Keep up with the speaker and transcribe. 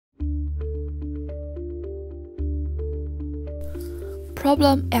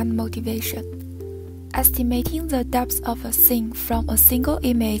Problem and motivation. Estimating the depth of a scene from a single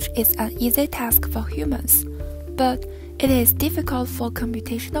image is an easy task for humans, but it is difficult for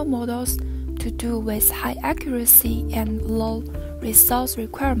computational models to do with high accuracy and low resource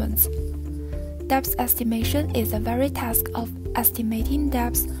requirements. Depth estimation is the very task of estimating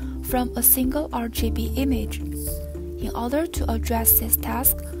depth from a single RGB image. In order to address this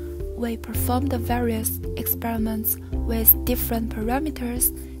task, we performed various experiments with different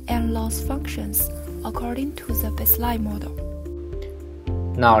parameters and loss functions according to the baseline model.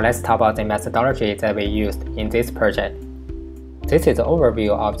 Now let's talk about the methodology that we used in this project. This is an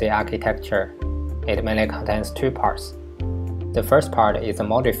overview of the architecture. It mainly contains two parts. The first part is a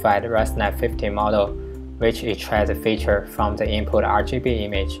modified ResNet 50 model, which extracts a feature from the input RGB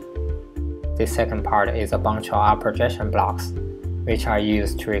image. The second part is a bunch of art projection blocks, which are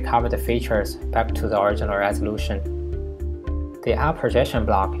used to recover the features back to the original resolution. The art projection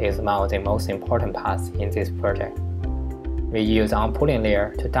block is one of the most important parts in this project. We use an unpooling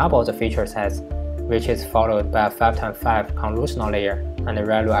layer to double the feature size, which is followed by a 5x5 convolutional layer and a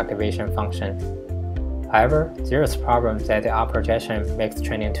ReLU activation function. However, there is a problem that the art projection makes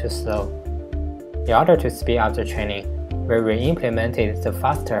training too slow. In order to speed up the training, we re-implemented the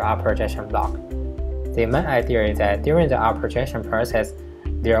faster art projection block. The main idea is that during the art projection process,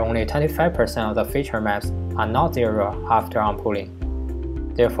 there are only 25% of the feature maps are not zero after unpooling.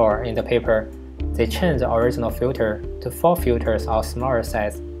 Therefore, in the paper, they changed the original filter to 4 filters of smaller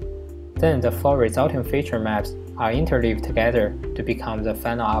size. Then the 4 resulting feature maps are interleaved together to become the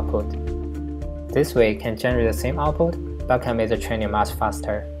final output. This way can generate the same output, but can make the training much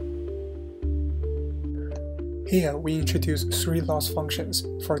faster. Here we introduce 3 loss functions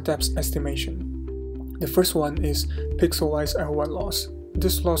for depth estimation. The first one is pixel-wise L1 loss.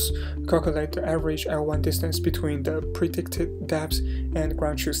 This loss calculates the average L1 distance between the predicted depth and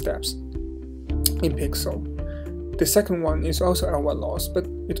ground truth depth in pixel. The second one is also L1 loss, but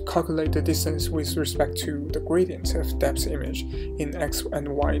it calculates the distance with respect to the gradient of depth image in X and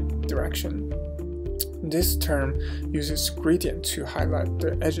Y direction. This term uses gradient to highlight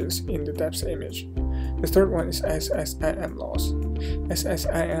the edges in the depth image. The third one is SSIM loss.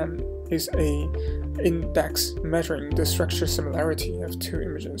 SSIM is an index measuring the structure similarity of 2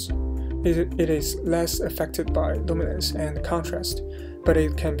 images. It is less affected by luminance and contrast, but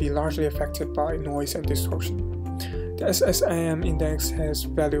it can be largely affected by noise and distortion. The SSIM index has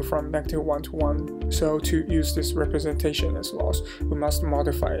value from -1 to 1, so to use this representation as loss, we must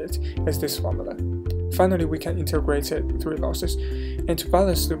modify it as this formula. Finally, we can integrate it 3 losses, and to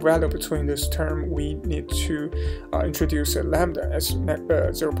balance the value between this term, we need to introduce a lambda as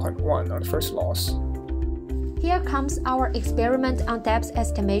 0.1 on the first loss. Here comes our experiment on depth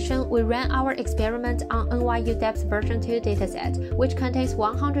estimation. We ran our experiment on NYU depth version 2 dataset, which contains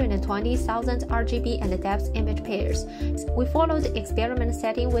 120,000 RGB and depth image pairs. We followed the experiment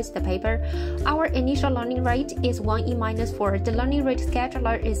setting with the paper. Our initial learning rate is 1e-4. The learning rate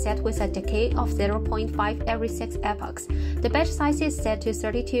scheduler is set with a decay of 0.5 every 6 epochs. The batch size is set to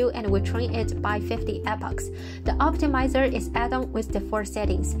 32 and we train it by 50 epochs. The optimizer is add-on with the 4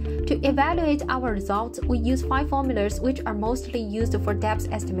 settings. To evaluate our results, we use 5 formulas which are mostly used for depth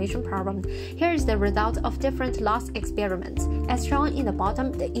estimation problem. Here is the result of different loss experiments. As shown in the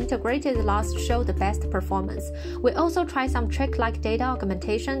bottom, the integrated loss show the best performance. We also try some trick like data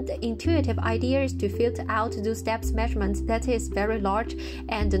augmentation. The intuitive idea is to filter out those depth measurements that is very large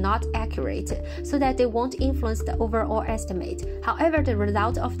and not accurate, so that they won't influence the overall estimate. However, the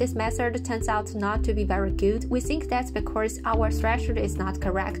result of this method turns out not to be very good. We think that's because our threshold is not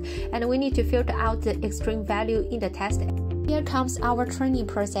correct, and we need to filter out the extreme value in the test. Here comes our training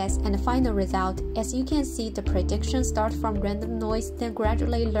process and final result. As you can see, the prediction starts from random noise, then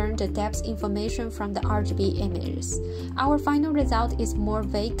gradually learn the depth information from the RGB images. Our final result is more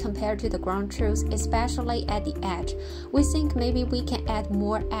vague compared to the ground truth, especially at the edge. We think maybe we can add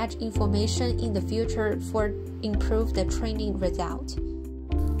more edge information in the future for improve the training result.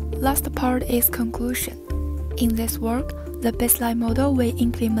 Last part is conclusion. In this work, the baseline model we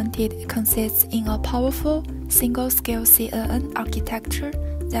implemented consists in a powerful single-scale CNN architecture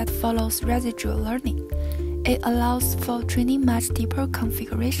that follows residual learning. It allows for training much deeper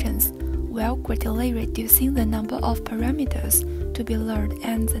configurations while greatly reducing the number of parameters to be learned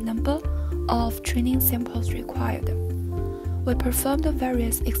and the number of training samples required. We performed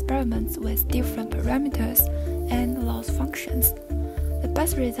various experiments with different parameters and loss functions. The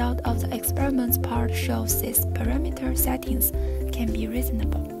best result of the experiments part shows these parameter settings can be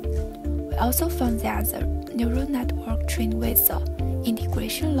reasonable. We also found that the neural network trained with the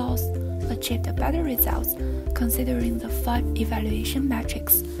integration loss achieved better results considering the 5 evaluation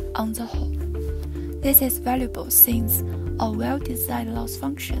metrics on the whole. This is valuable since a well-designed loss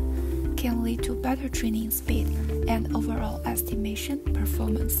function can lead to better training speed and overall estimation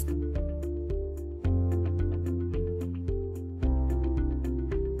performance.